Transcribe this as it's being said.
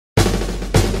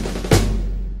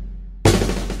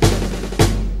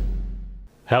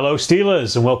Hello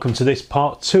Steelers, and welcome to this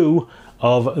part 2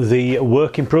 of the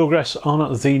work in progress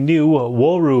on the new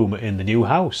war room in the new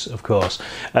house, of course.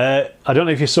 I don't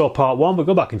know if you saw part 1, but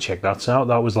go back and check that out.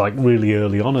 That was like really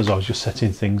early on as I was just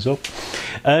setting things up.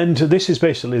 And this is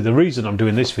basically the reason I'm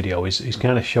doing this video is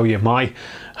kind of show you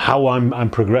how I'm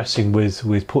progressing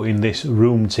with putting this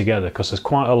room together, because there's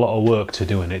quite a lot of work to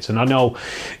do in it. And I know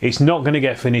it's not going to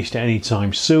get finished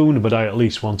anytime soon, but I at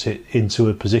least want it into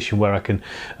a position where I can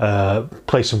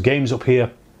play some games up here,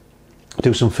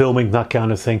 do some filming, that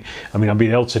kind of thing. I mean, I've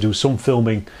been able to do some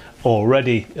filming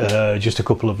already, just a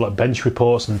couple of like bench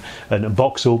reports and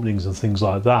box openings and things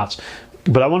like that.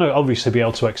 But I want to obviously be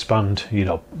able to expand, you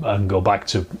know, and go back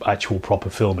to actual proper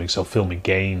filming, so filming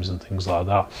games and things like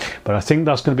that. But I think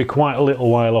that's going to be quite a little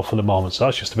while off at the moment, so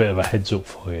that's just a bit of a heads up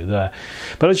for you there.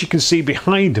 But as you can see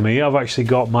behind me, I've actually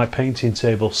got my painting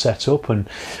table set up and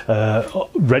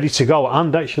ready to go,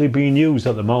 and actually being used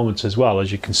at the moment as well,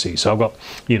 as you can see. So I've got,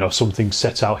 you know, something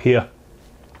set out here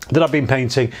that I've been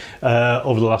painting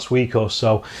over the last week or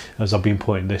so as I've been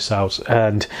putting this out.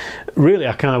 And really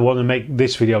I kind of want to make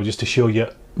this video just to show you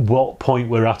what point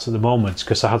we're at the moment,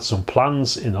 because I had some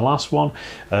plans in the last one.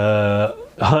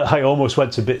 I almost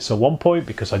went to bits at one point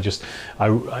because I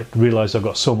realised I've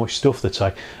got so much stuff that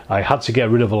I had to get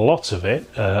rid of a lot of it.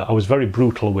 I was very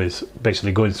brutal with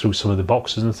basically going through some of the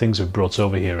boxes and things I've brought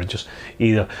over here and just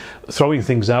either throwing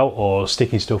things out or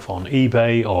sticking stuff on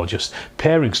eBay or just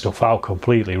paring stuff out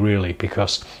completely, really,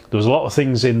 because there was a lot of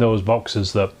things in those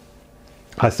boxes that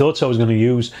I thought I was going to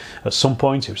use at some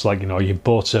point. It was like, you know, you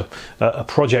bought a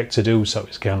project to do, so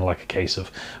it's kind of like a case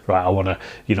of, right, I want to,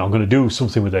 you know, I'm going to do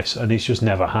something with this, and it's just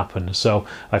never happened. So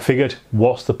I figured,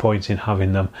 what's the point in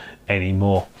having them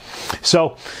anymore?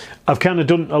 So I've kind of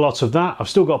done a lot of that. I've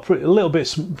still got a little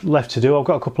bit left to do. I've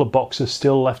got a couple of boxes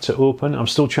still left to open. I'm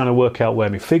still trying to work out where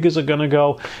my figures are going to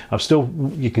go.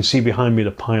 You can see behind me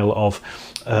the pile of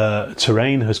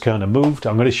terrain has kind of moved.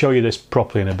 I'm going to show you this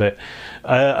properly in a bit,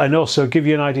 and also give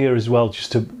you an idea as well,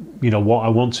 just to, you know, what I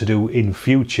want to do in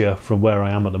future from where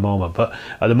I am at the moment. But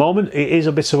at the moment it is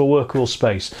a bit of a workable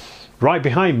space. Right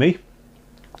behind me,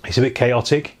 it's a bit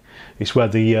chaotic. It's where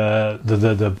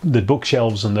the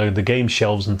bookshelves and the game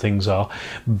shelves and things are.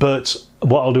 But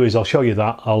what I'll do is I'll show you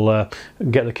that. I'll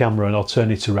get the camera and I'll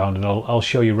turn it around and I'll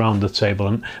show you around the table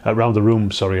and around the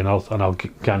room, sorry, and I'll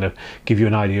kind of give you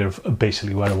an idea of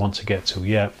basically where I want to get to.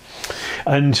 Yeah,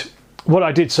 and what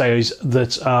I did say is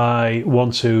that I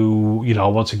want to, you know, I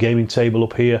want a gaming table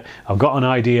up here. I've got an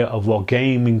idea of what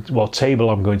table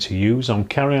I'm going to use. I'm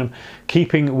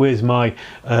keeping with my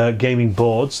gaming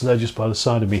boards. They're just by the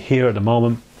side of me here at the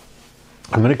moment.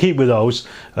 I'm going to keep with those.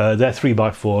 They're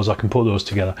 3x4s. I can put those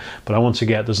together. But I want to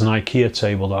get, there's an IKEA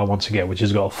table that I want to get, which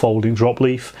has got a folding drop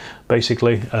leaf,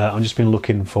 basically. I've just been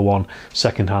looking for one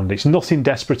second hand. It's nothing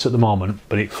desperate at the moment,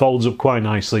 but it folds up quite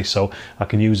nicely, so I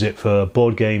can use it for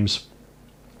board games.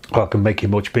 Or I can make it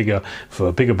much bigger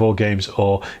for bigger board games,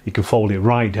 or you can fold it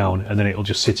right down and then it'll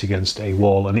just sit against a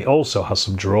wall. And it also has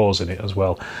some drawers in it as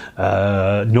well.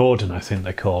 Norden, I think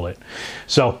they call it.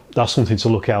 So that's something to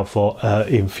look out for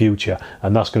in future,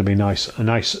 and that's going to be nice, a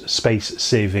nice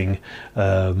space-saving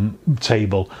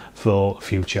table for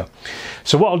future.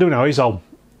 So what I'll do now is I'll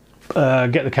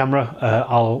get the camera,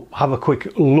 I'll have a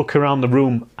quick look around the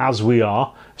room as we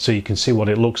are, so you can see what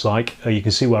it looks like, you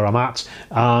can see where I'm at,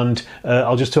 and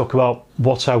I'll just talk about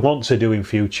what I want to do in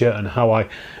future and how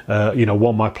I, you know,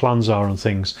 what my plans are and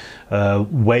things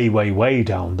way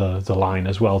down the line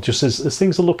as well, just as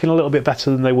things are looking a little bit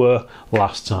better than they were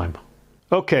last time.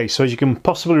 Okay, so as you can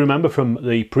possibly remember from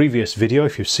the previous video,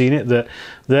 if you've seen it, that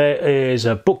there is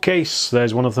a bookcase.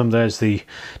 There's one of them. There's the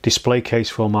display case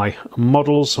for my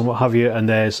models and what have you, and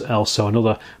there's also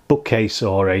another bookcase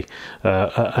or an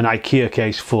IKEA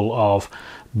case full of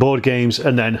board games,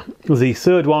 and then the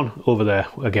third one over there,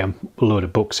 again, a load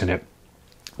of books in it.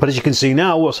 But as you can see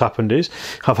now, what's happened is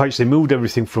I've actually moved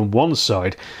everything from one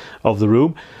side of the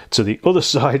room to the other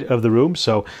side of the room.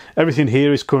 So everything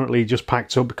here is currently just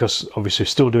packed up, because obviously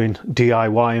still doing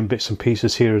DIY and bits and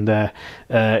pieces here and there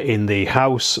in the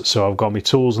house. So I've got my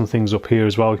tools and things up here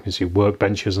as well. You can see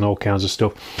workbenches and all kinds of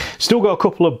stuff. Still got a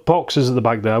couple of boxes at the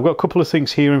back there. I've got a couple of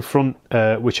things here in front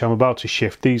which I'm about to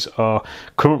shift. These are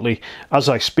currently, as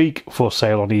I speak, for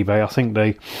sale on eBay. I think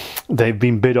they've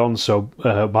been bid on, so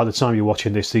by the time you're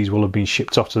watching this, these will have been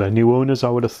shipped off to their new owners, I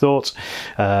would have thought,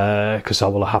 because that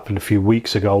will have happened a few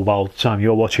weeks ago by the time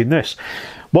you're watching this.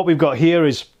 What we've got here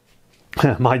is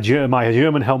my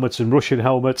German helmets and Russian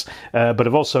helmets, but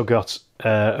I've also got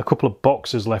a couple of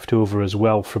boxes left over as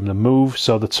well from the move.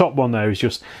 So the top one there is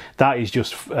just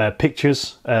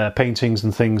pictures, paintings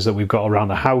and things that we've got around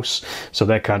the house, so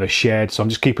they're kind of shared. So I'm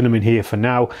just keeping them in here for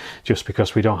now, just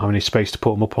because we don't have any space to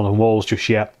put them up on the walls just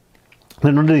yet.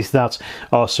 Then underneath that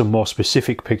are some more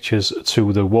specific pictures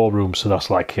to the war room, so that's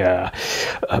like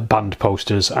band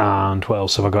posters, and what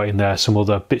else have I got in there? Some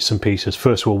other bits and pieces,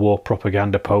 First World War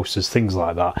propaganda posters, things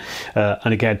like that.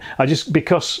 And again,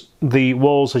 because the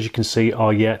walls, as you can see,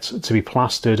 are yet to be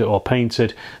plastered or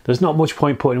painted, there's not much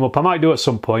point putting them up. I might do at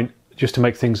some point, just to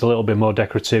make things a little bit more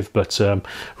decorative, but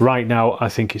right now I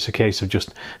think it's a case of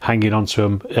just hanging onto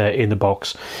them in the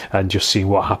box and just seeing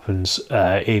what happens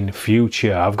in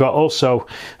future. I've got also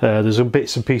there's some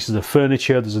bits and pieces of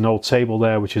furniture. There's an old table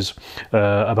there which is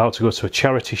about to go to a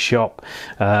charity shop.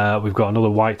 We've got another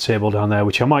white table down there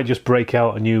which I might just break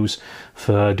out and use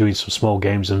for doing some small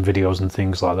games and videos and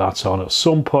things like that on at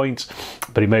some point,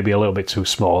 but it may be a little bit too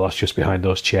small. That's just behind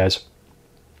those chairs.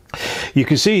 You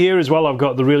can see here as well I've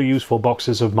got the really useful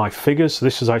boxes of my figures.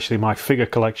 This is actually my figure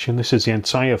collection. This is the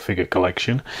entire figure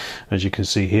collection, as you can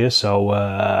see here. So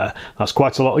that's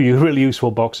quite a lot of really useful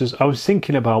boxes. I was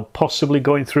thinking about possibly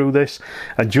going through this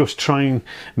and just trying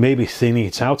maybe thinning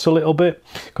it out a little bit,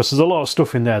 because there's a lot of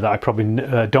stuff in there that I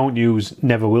probably don't use,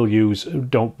 never will use,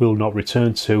 will not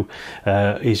return to,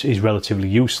 is relatively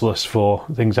useless for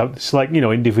things. It's like, you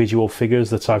know, individual figures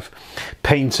that I've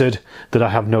painted that I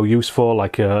have no use for,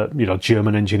 like you know,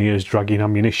 German engineers dragging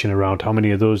ammunition around. How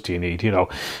many of those do you need? You know,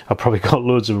 I've probably got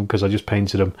loads of them because I just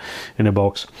painted them in a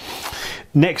box.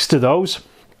 Next to those,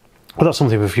 well, that's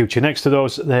something for the future. Next to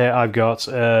those there I've got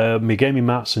my gaming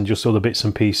mats and just other bits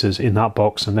and pieces in that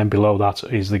box, and then below that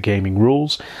is the gaming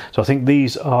rules. So I think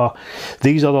these are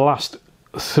the last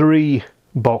 3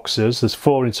 boxes. There's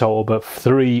 4 in total, but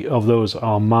 3 of those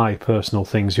are my personal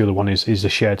things. The other one is the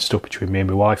shared stuff between me and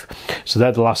my wife. So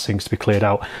they're the last things to be cleared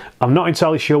out. I'm not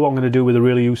entirely sure what I'm going to do with the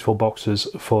really useful boxes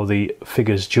for the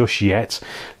figures just yet.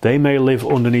 They may live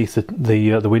underneath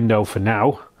the window for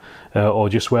now, or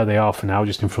just where they are for now,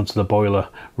 just in front of the boiler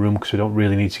room, because we don't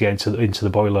really need to get into the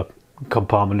boiler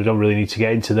compartment. I don't really need to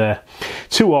get into there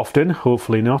too often,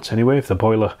 hopefully not anyway, if the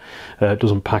boiler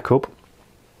doesn't pack up.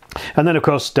 And then of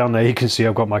course down there you can see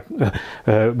I've got my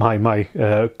my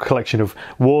collection of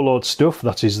Warlord stuff.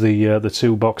 That is the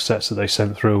 2 box sets that they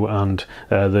sent through, and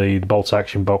the bolt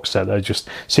action box set. They're just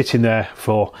sitting there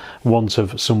for want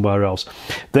of somewhere else.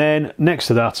 Then next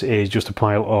to that is just a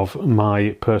pile of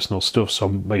my personal stuff,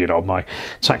 some, you know, my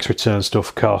tax return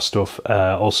stuff, car stuff,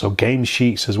 also game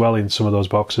sheets as well in some of those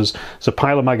boxes. There's a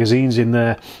pile of magazines in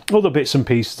there, other bits and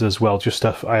pieces as well, just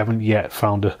stuff I haven't yet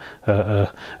found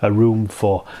a room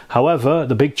for. However,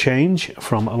 the big change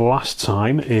from last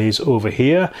time is over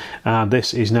here, and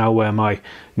this is now where my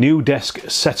new desk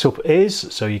setup is.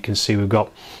 So you can see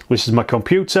this is my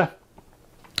computer.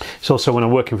 It's also, when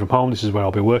I'm working from home, this is where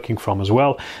I'll be working from as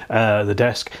well, the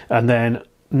desk. And then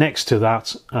next to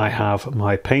that I have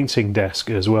my painting desk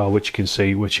as well, which you can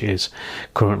see, which is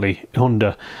currently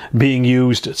being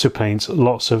used to paint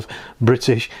lots of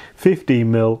British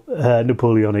 15mm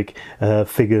Napoleonic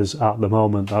figures at the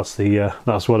moment.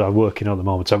 That's what I'm working on at the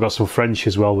moment. I've got some French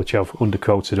as well, which I've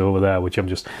undercoated over there, which I'm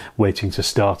just waiting to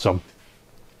start on.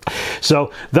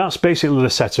 So that's basically the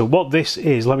setup. What this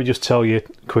is, let me just tell you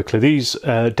quickly. These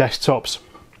desktops,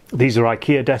 these are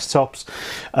IKEA desktops.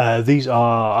 These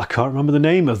are, I can't remember the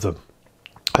name of them.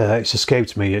 It's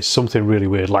escaped me. It's something really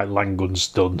weird, like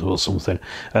Langundstund or something.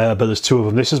 But there's 2 of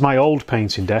them. This is my old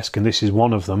painting desk, and this is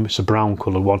one of them. It's a brown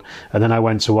coloured one. And then I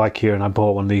went to IKEA and I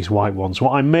bought one of these white ones.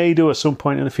 What I may do at some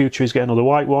point in the future is get another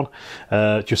white one,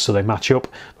 just so they match up.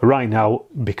 But right now,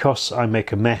 because I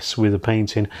make a mess with the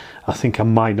painting, I think I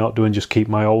might not do and just keep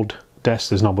my old desk.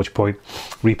 There's not much point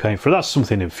repainting for. That's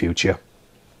something in future.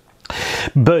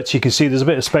 But you can see there's a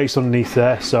bit of space underneath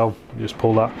there, so just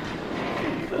pull that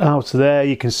out there.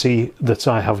 You can see that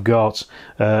I have got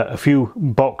a few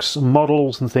box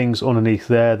models and things underneath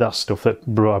there. That's stuff that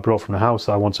I brought from the house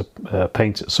that I want to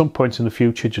paint at some point in the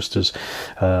future, just as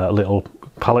little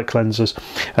palette cleansers.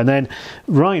 And then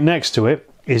right next to it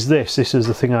is this. This is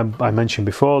the thing I mentioned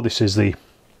before. This is the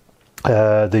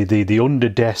under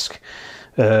desk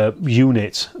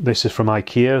unit. This is from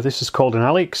IKEA. This is called an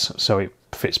Alex, so it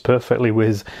fits perfectly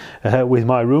with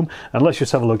my room. And let's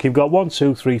just have a look. You've got 1,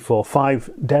 2, 3, 4, 5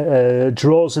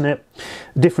 drawers in it,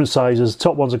 different sizes. The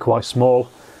top ones are quite small,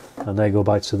 and they go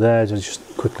back to there.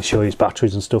 Just quickly show you its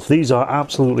batteries and stuff. These are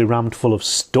absolutely rammed full of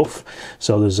stuff.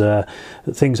 So there's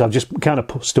things, I've just kind of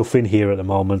put stuff in here at the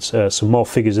moment. Some more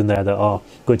figures in there that are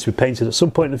going to be painted at some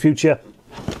point in the future.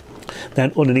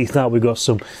 Then underneath that we've got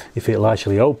some, if it'll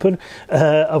actually open,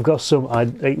 I've got some,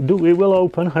 it will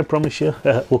open, I promise you.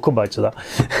 We'll come back to that.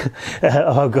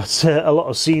 I've got a lot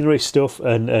of scenery stuff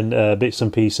and bits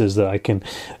and pieces that I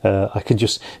can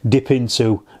just dip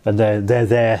into, and they're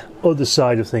there, other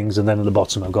side of things. And then at the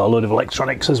bottom I've got a load of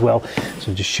electronics as well,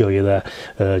 so I'll just show you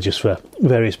there, just for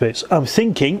various bits. I'm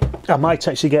thinking I might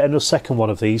actually get another second one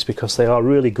of these because they are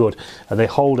really good and they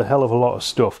hold a hell of a lot of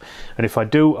stuff. And if I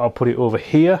do, I'll put it over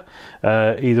here,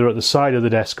 either at the side of the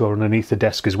desk or underneath the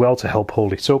desk as well to help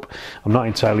hold it up. I'm not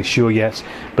entirely sure yet,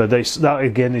 but that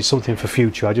again is something for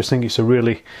future. I just think it's a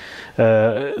really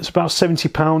it's about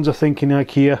 £70 I think in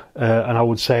IKEA, and I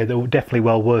would say they're definitely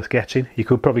well worth getting. You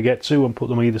could probably get two and put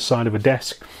them either side of a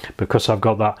desk. Because I've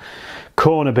got that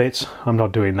corner bit, I'm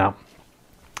not doing that.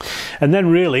 And then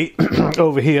really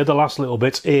over here, the last little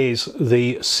bit is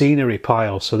the scenery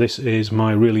pile. So this is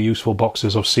my really useful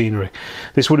boxes of scenery.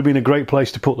 This would have been a great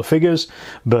place to put the figures,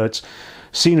 but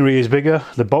scenery is bigger,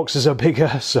 the boxes are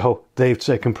bigger, so they've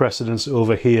taken precedence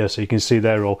over here. So you can see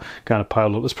they're all kind of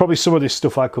piled up. There's probably some of this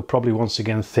stuff I could probably once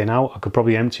again thin out. I could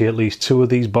probably empty at least 2 of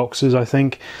these boxes, I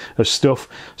think, of stuff.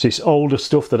 So it's older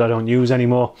stuff that I don't use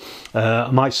anymore. I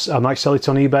might sell it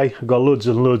on eBay. I've got loads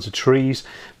and loads of trees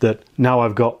that now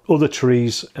I've got other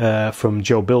trees from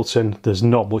Joe Bilton. There's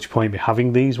not much point in me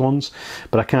having these ones,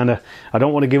 but I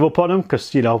don't want to give up on them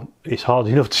because, you know, it's hard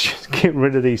enough to just get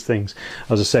rid of these things.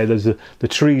 As I say, there's the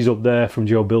trees up there from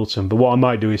Joe Bilton, but what I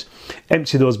might do is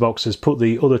empty those boxes, put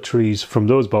the other trees from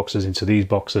those boxes into these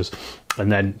boxes,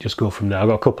 and then just go from there. I've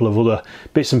got a couple of other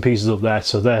bits and pieces up there.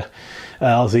 So there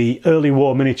are the early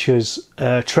war miniatures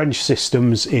trench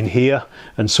systems in here,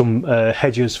 and some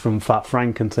hedges from Fat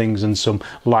Frank and things, and some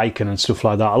lichen and stuff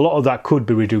like that. A lot of that could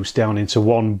be reduced down into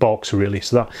one box really,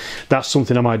 so that's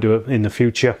something I might do in the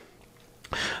future.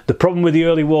 The problem with the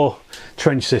early war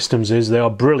trench systems is they are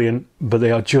brilliant, but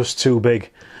they are just too big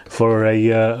for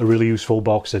a really useful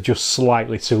box. They're just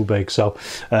slightly too big. So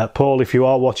Paul, if you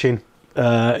are watching,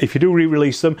 if you do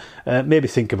re-release them, maybe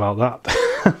think about that.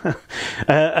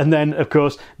 And then of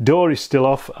course door is still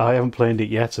off. I haven't planed it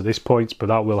yet at this point, but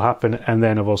that will happen. And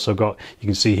then I've also got, you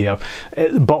can see here,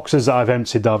 boxes that I've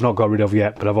emptied that I've not got rid of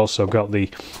yet, but I've also got the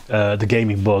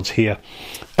gaming boards here.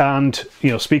 And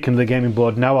you know, speaking of the gaming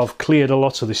board, now I've cleared a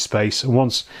lot of this space, and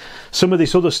once some of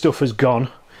this other stuff has gone,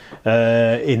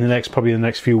 in probably the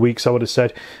next few weeks, I would have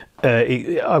said,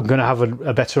 I'm going to have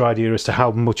a better idea as to how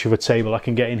much of a table I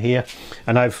can get in here.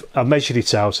 And I've measured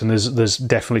it out, and there's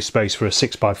definitely space for a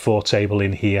 6x4 table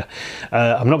in here.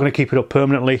 I'm not going to keep it up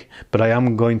permanently, but I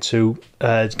am going to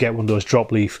get one of those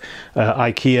drop leaf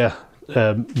IKEA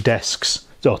desks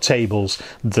or tables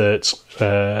that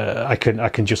I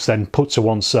can just then put to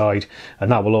one side,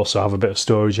 and that will also have a bit of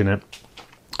storage in it.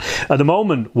 At the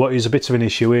moment, what is a bit of an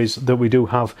issue is that we do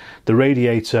have the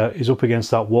radiator is up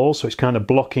against that wall, so it's kind of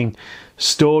blocking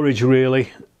storage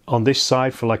really on this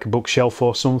side for like a bookshelf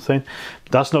or something.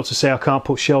 That's not to say I can't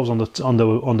put shelves on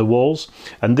the walls,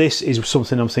 and this is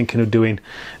something I'm thinking of doing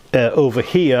over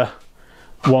here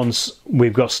once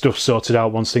we've got stuff sorted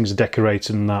out, once things are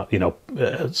decorated and that, you know,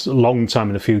 it's a long time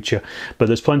in the future. But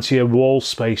there's plenty of wall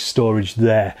space storage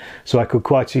there, so I could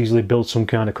quite easily build some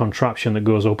kind of contraption that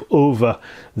goes up over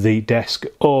the desk,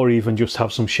 or even just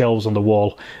have some shelves on the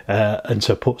wall and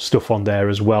to put stuff on there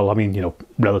as well. I mean, you know,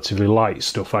 relatively light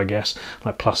stuff, I guess,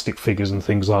 like plastic figures and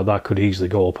things like that could easily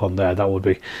go up on there. That would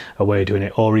be a way of doing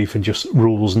it, or even just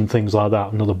rules and things like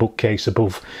that, another bookcase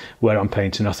above where I'm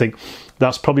painting. I think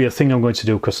that's probably a thing I'm going to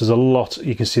do, because there's a lot,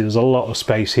 you can see there's a lot of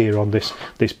space here on this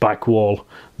back wall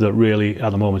that really at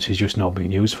the moment is just not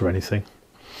being used for anything.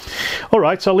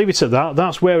 Alright, I'll leave it at that.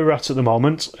 That's where we're at the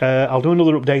moment. I'll do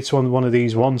another update on one of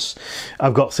these once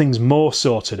I've got things more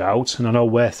sorted out and I know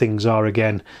where things are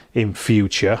again in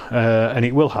future, and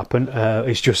it will happen.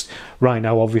 It's just right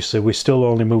now, obviously, we still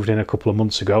only moved in a couple of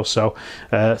months ago, so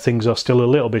things are still a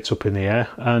little bit up in the air.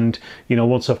 And you know,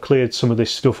 once I've cleared some of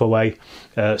this stuff away,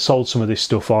 sold some of this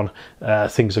stuff on,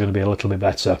 things are going to be a little bit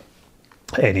better.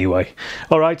 Anyway,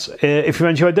 alright, if you've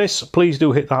enjoyed this, please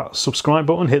do hit that subscribe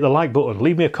button, hit the like button,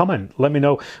 leave me a comment, let me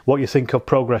know what you think of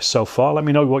progress so far, let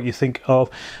me know what you think of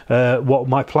what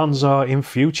my plans are in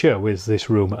future with this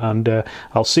room, and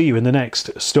I'll see you in the next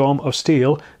Storm of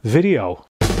Steel video.